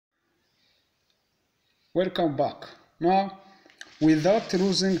Welcome back. Now, without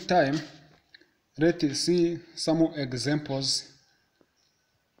losing time, let's see some examples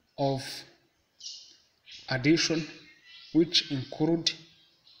of addition, which include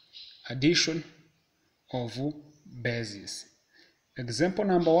addition of bases. Example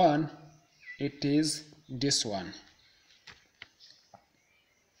number 1, it is this one.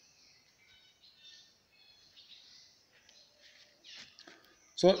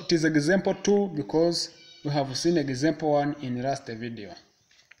 So it is example 2 because we have seen example 1 in the last video.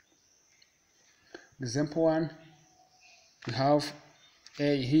 Example 1, we have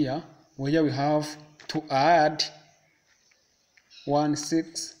A here, where we have to add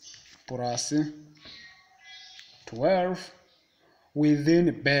 6 plus 12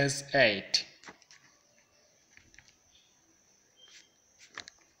 within base 8.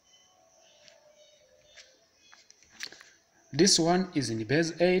 This one is in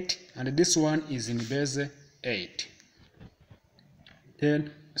base 8 and this one is in base 8.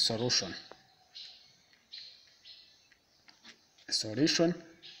 Then solution. Solution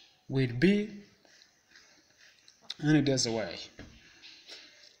will be in this way.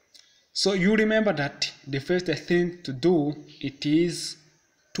 So you remember that the first thing to do it is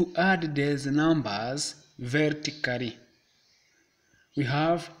to add these numbers vertically. We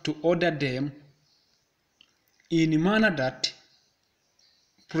have to order them in a manner that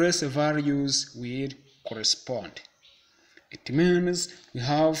place values will correspond. It means we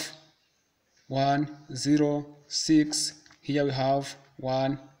have 1, 0, 6. Here we have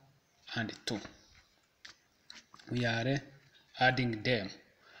 1 and 2. We are adding them.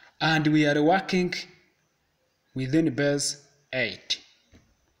 And we are working within base 8.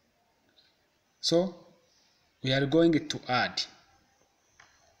 So we are going to add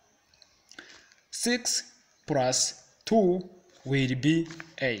 6 plus 2 will be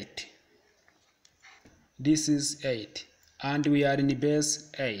 8. This is 8 and we are in base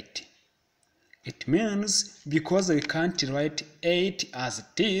 8. It means because we can't write 8 as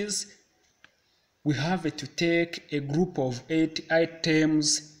it is, we have to take a group of 8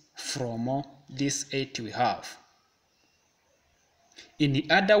 items from this 8 we have. In the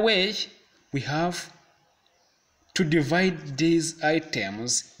other way, we have to divide these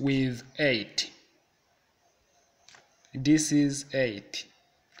items with 8. This is 8.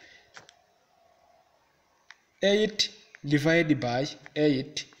 8 divided by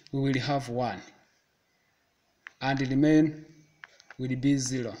 8, we will have 1. And the remainder will be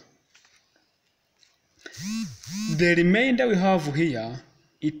 0. The remainder we have here,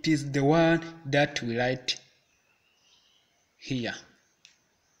 it is the one that we write here.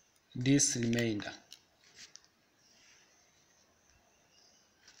 This remainder.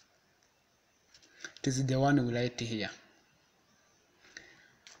 It is the one we write here.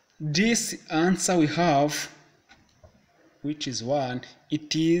 This answer we have, which is 1,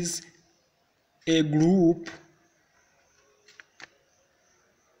 it is a group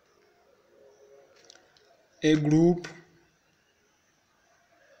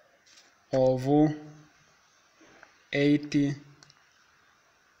of 80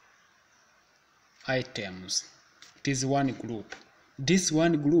 items. It is one group. This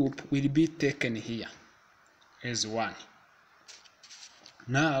one group will be taken here as 1.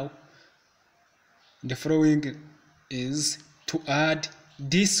 Now, the following is to add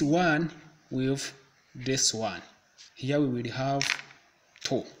this one with this one. Here we will have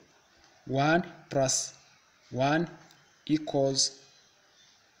 2. 1 plus 1 equals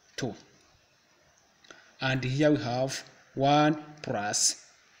 2. And here we have 1 plus,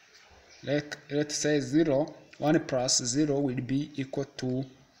 let's say 0. 1 plus 0 will be equal to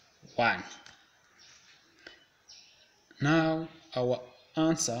 1. Now our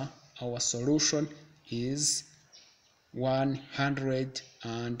answer, our solution is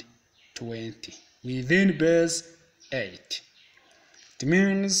 120 within base 8. It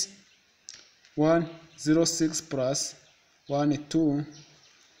means 106 plus 12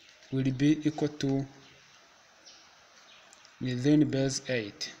 will be equal to within base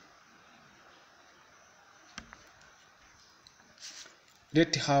 8.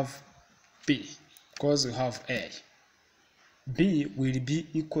 Let's have B because we have A. B will be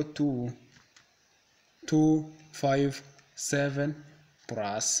equal to 257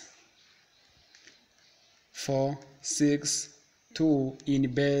 plus 462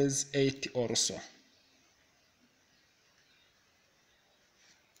 in base 8 also.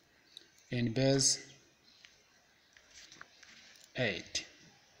 In base 8.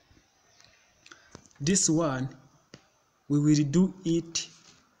 This one we will do it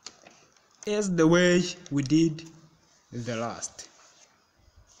as the way we did the last.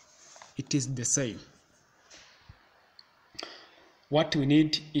 It is the same. what we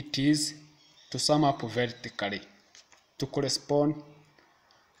need it is to sum up vertically to correspond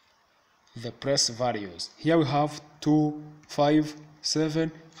the place values. Here we have 2, 5,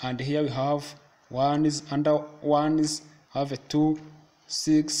 7, and here we have ones under ones, have a 2,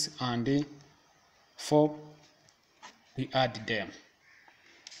 6, and 4. We add them,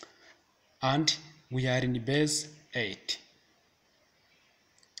 and we are in base 8.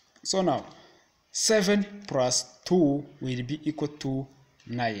 So now 7 plus 2 will be equal to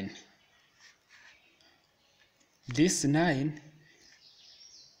 9. This 9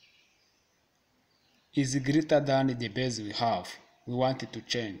 is greater than the base we have. We want it to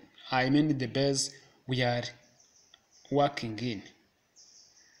change. I mean the base we are working in.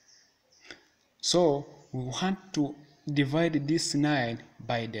 So we want to divide this 9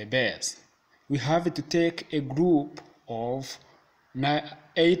 by the base. We have to take a group of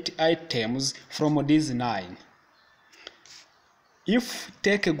 8 items from this 9. If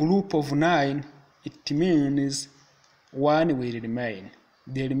take a group of 9, it means 1 will remain.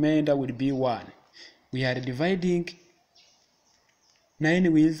 The remainder will be 1. We are dividing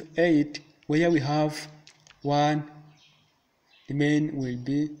 9 with 8, where we have 1, remain will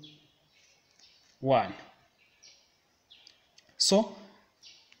be 1. So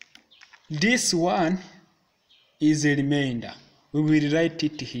this 1 is a remainder. We will write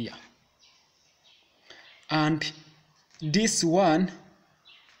it here. And this 1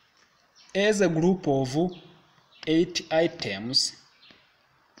 as a group of 8 items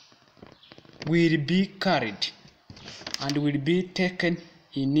will be carried and will be taken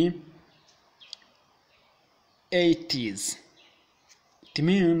in 80s. It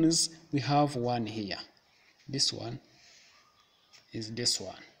means we have 1 here. This one is this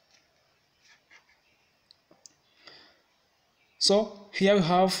one. So here we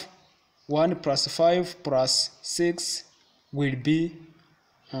have 1 plus 5 plus 6 will be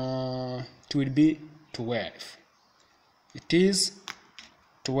it will be 12. It is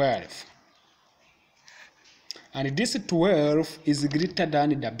 12. And this 12 is greater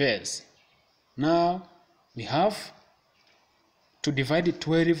than the base. Now we have to divide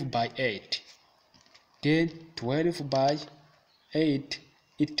 12 by 8. Then 12 by 8,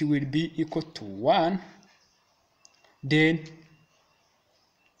 it will be equal to 1. Then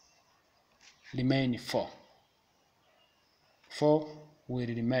remain 4. 4 will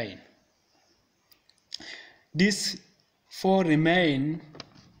remain. This 4 remain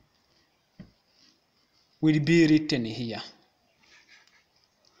will be written here.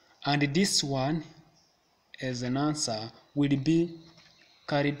 And this one as an answer will be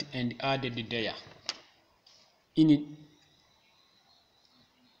carried and added there. In it,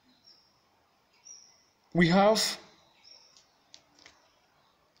 we have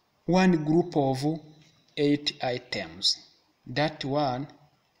one group of 8 items. That one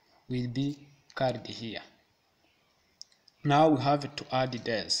will be carried here. Now we have to add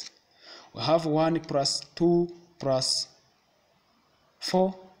this. We have 1 plus 2 plus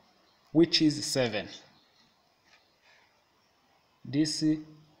 4, which is 7. This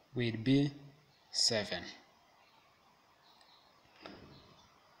will be 7.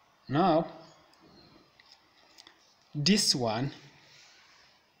 Now this one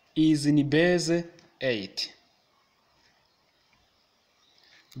is in base 8.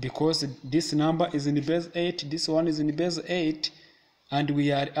 Because this number is in base 8, this one is in base 8, and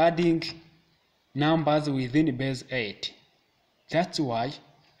we are adding numbers within base 8. That's why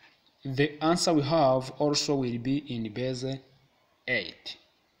the answer we have also will be in base 8.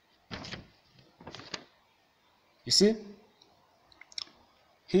 You see?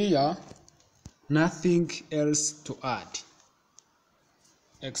 Here, nothing else to add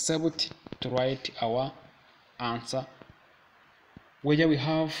except to write our answer, where we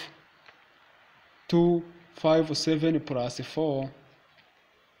have 2, 5, 7 plus 4,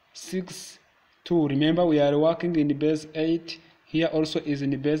 6, 2. Remember, we are working in the base 8. Here also is in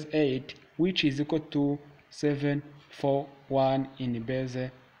the base 8, which is equal to 7, 4, 1 in the base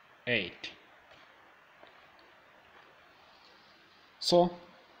 8. So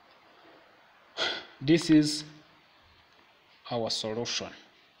this is our solution.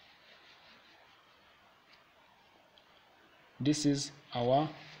 This is our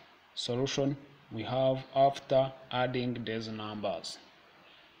solution we have after adding these numbers.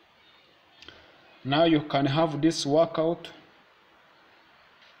 Now you can have this workout.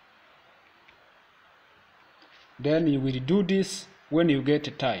 Then you will do this when you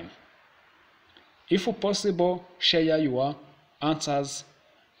get time. If possible, share your answers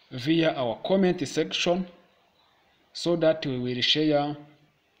via our comment section so that we will share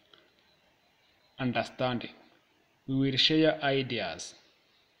understanding. we will share ideas.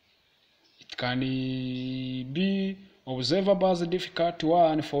 It can be observable as a difficult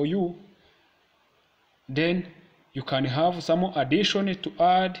one for you. Then you can have some addition to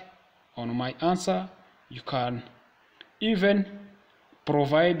add on my answer. You can even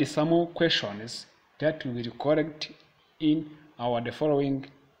provide some questions that we will correct in the following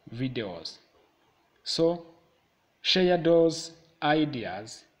videos. So share those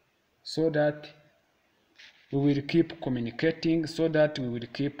ideas so that we will keep communicating, so that we will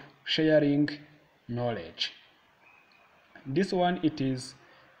keep sharing knowledge. This one, it is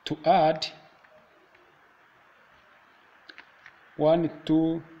to add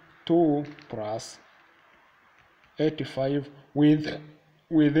 122 plus 85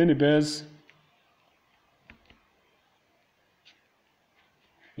 within base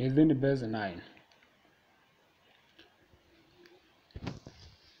 9.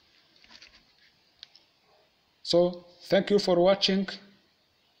 So thank you for watching.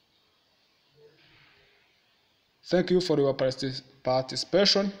 Thank you for your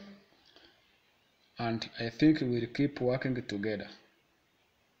participation, and I think we will keep working together.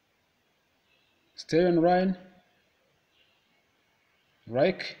 Stay online,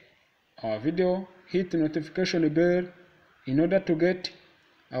 like our video, hit the notification bell in order to get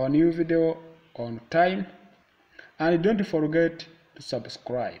our new video on time, and don't forget to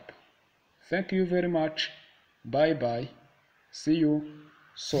subscribe. Thank you very much. Bye bye. See you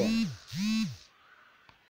soon.